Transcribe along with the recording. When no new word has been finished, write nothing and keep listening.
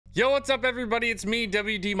Yo, what's up everybody? It's me,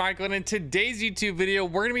 WDMichael, and in today's YouTube video,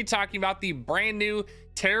 we're going to be talking about the brand new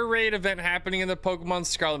Tera Raid event happening in the Pokemon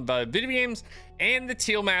Scarlet video games and the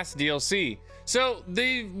Teal Mask DLC. So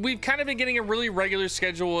we've kind of been getting a really regular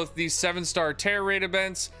schedule with these 7-star Tera Raid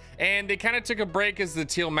events, and they kind of took a break as the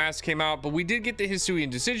Teal Mask came out, but we did get the Hisui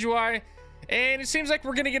and Decidueye. And it seems like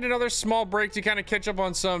we're going to get another small break to kind of catch up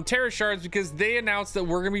on some Tera Shards because they announced that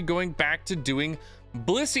we're going to be going back to doing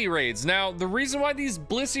Blissey Raids. Now, the reason why these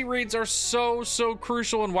Blissey Raids are so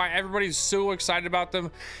crucial and why everybody's so excited about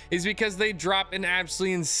them is because they drop an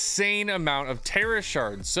absolutely insane amount of Tera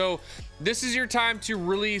Shards. So this is your time to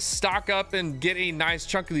really stock up and get a nice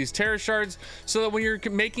chunk of these Tera Shards so that when you're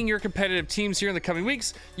making your competitive teams here in the coming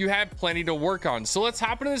weeks, you have plenty to work on. So let's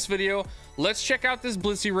hop into this video. Let's check out this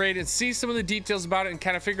Blissey Raid and see some of the details about it and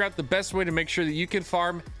kind of figure out the best way to make sure that you can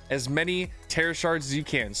farm as many Tera Shards as you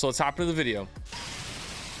can. So let's hop into the video.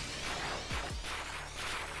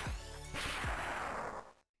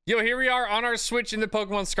 Yo, here we are on our Switch in the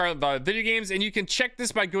Pokemon Scarlet video games, and you can check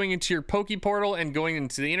this by going into your Poke Portal and going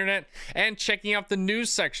into the internet and checking out the news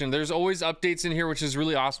section. There's always updates in here, which is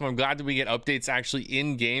really awesome. I'm glad that we get updates actually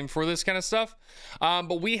in game for this kind of stuff.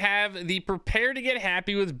 But we have the Prepare to Get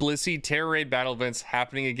Happy with Blissey Tera Raid battle events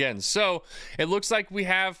happening again. So it looks like we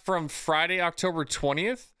have from Friday, October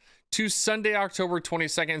 20th to Sunday, October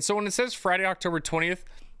 22nd. So when it says Friday, October 20th,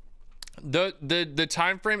 the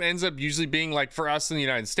time frame ends up usually being like, for us in the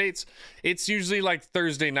United States, it's usually like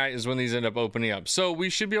Thursday night is when these end up opening up. So we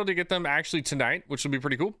should be able to get them actually tonight, which will be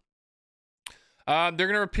pretty cool. They're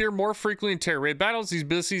going to appear more frequently in Tera Raid battles. These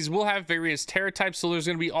Blissies will have various Tera types, so there's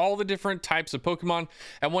going to be all the different types of Pokemon,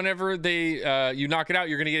 and whenever they you knock it out,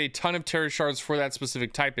 you're going to get a ton of Tera Shards for that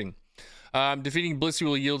specific typing. Defeating Blissey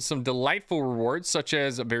will yield some delightful rewards, such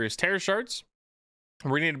as various Tera Shards.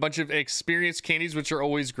 We're going to need a bunch of experience candies, which are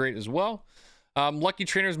always great as well. Lucky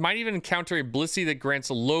trainers might even encounter a Blissey that grants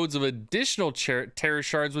loads of additional Tera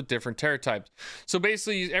Shards with different Tera types. So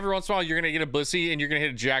basically, every once in a while, you're going to get a Blissey and you're going to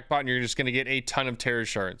hit a jackpot and you're just going to get a ton of Tera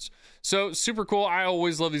Shards. So super cool. I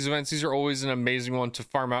always love these events. These are always an amazing one to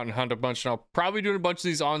farm out and hunt a bunch. And I'll probably do a bunch of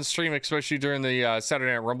these on stream, especially during the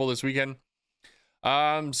Saturday Night Rumble this weekend.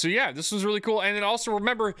 So yeah, this was really cool. And then also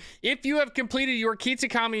remember, if you have completed your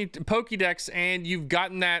Kitakami Pokédex and you've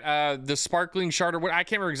gotten that the sparkling shard, or what, I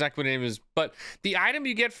can't remember exactly what the name is, but the item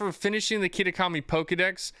you get for finishing the Kitakami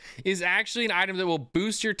Pokédex is actually an item that will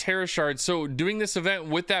boost your Tera Shards. So doing this event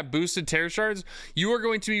with that boosted Tera Shards, you are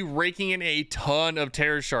going to be raking in a ton of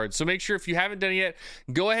Tera Shards. So make sure, if you haven't done it yet,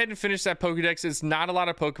 go ahead and finish that Pokédex. It's not a lot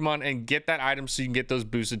of Pokemon, and get that item so you can get those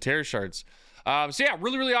boosted Tera Shards. So yeah,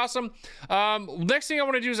 really awesome. Next thing I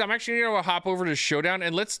want to do is I'm actually going to hop over to Showdown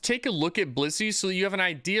and let's take a look at Blissey so that you have an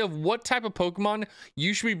idea of what type of Pokemon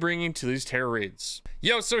you should be bringing to these Tera Raids.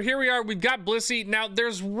 Yo, so here we are. We've got Blissey. Now,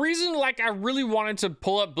 there's reason like I really wanted to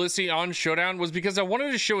pull up Blissey on Showdown was because I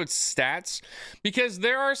wanted to show its stats, because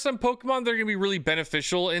there are some Pokemon that are going to be really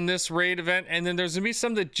beneficial in this raid event, and then there's going to be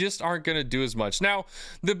some that just aren't going to do as much. Now,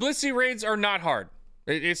 the Blissey raids are not hard.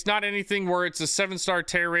 It's not anything where it's a 7-star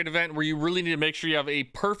Tera Raid event where you really need to make sure you have a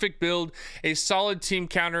perfect build, a solid team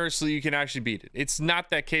counter so that you can actually beat it. It's not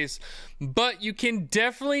that case, but you can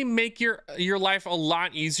definitely make your life a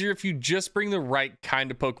lot easier if you just bring the right kind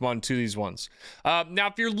of Pokemon to these ones. Now,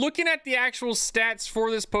 if you're looking at the actual stats for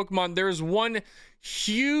this Pokemon, there's one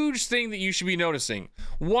huge thing that you should be noticing.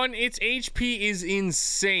 One, its HP is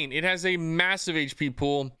insane. It has a massive HP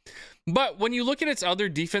pool. But when you look at its other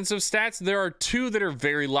defensive stats, there are two that are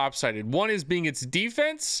very lopsided. One is being its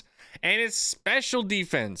defense and its special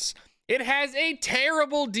defense. It has a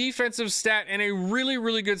terrible defensive stat and a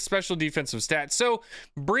really good special defensive stat. So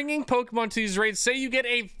bringing Pokemon to these raids, say you get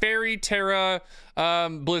a Fairy Tera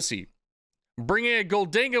Blissey. Bringing a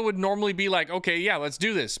Goldenga would normally be like, okay, yeah, let's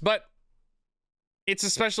do this. But it's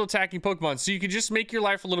a special attacking Pokemon, so you can just make your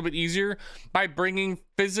life a little bit easier by bringing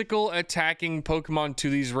physical attacking Pokemon to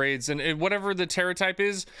these raids. And whatever the Tera type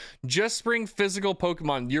is, just bring physical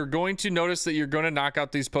Pokemon. You're going to notice that you're going to knock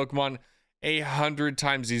out these Pokemon 100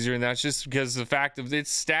 times easier, and that's just because the fact of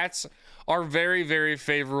its stats are very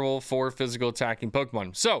favorable for physical attacking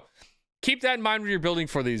Pokemon. So keep that in mind when you're building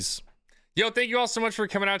for these. Yo, thank you all so much for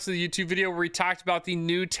coming out to the YouTube video where we talked about the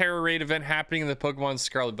new Tera Raid event happening in the Pokemon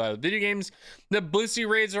Scarlet video games. The Blissey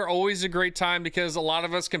Raids are always a great time because a lot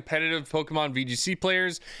of us competitive Pokemon VGC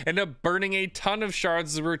players end up burning a ton of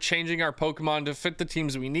shards as we're changing our Pokemon to fit the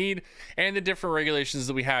teams that we need and the different regulations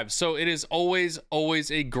that we have. So it is always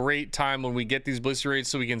a great time when we get these Blissey Raids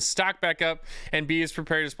so we can stock back up and be as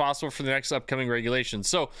prepared as possible for the next upcoming regulations.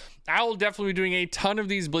 So I will definitely be doing a ton of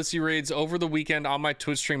these Blissey Raids over the weekend on my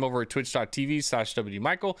Twitch stream over at twitch.tv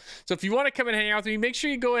twitch.tv/WDMichael. So if you want to come and hang out with me, make sure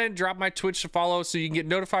you go ahead and drop my Twitch to follow so you can get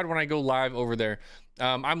notified when I go live over there.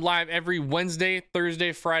 I'm live every Wednesday,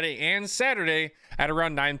 Thursday, Friday, and Saturday at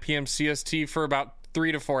around 9 p.m. CST for about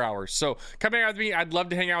 3 to 4 hours. So come hang out with me. I'd love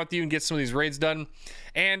to hang out with you and get some of these raids done.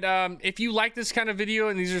 And if you like this kind of video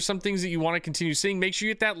and these are some things that you want to continue seeing, make sure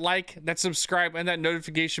you hit that like, that subscribe, and that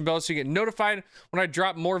notification bell so you get notified when I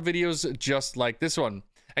drop more videos just like this one.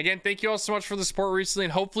 Again, thank you all so much for the support recently,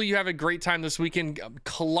 and hopefully you have a great time this weekend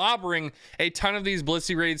clobbering a ton of these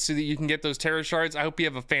Blissey Raids so that you can get those Tera Shards. I hope you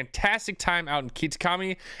have a fantastic time out in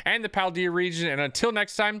Kitakami and the Paldea region, and until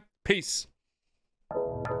next time, peace.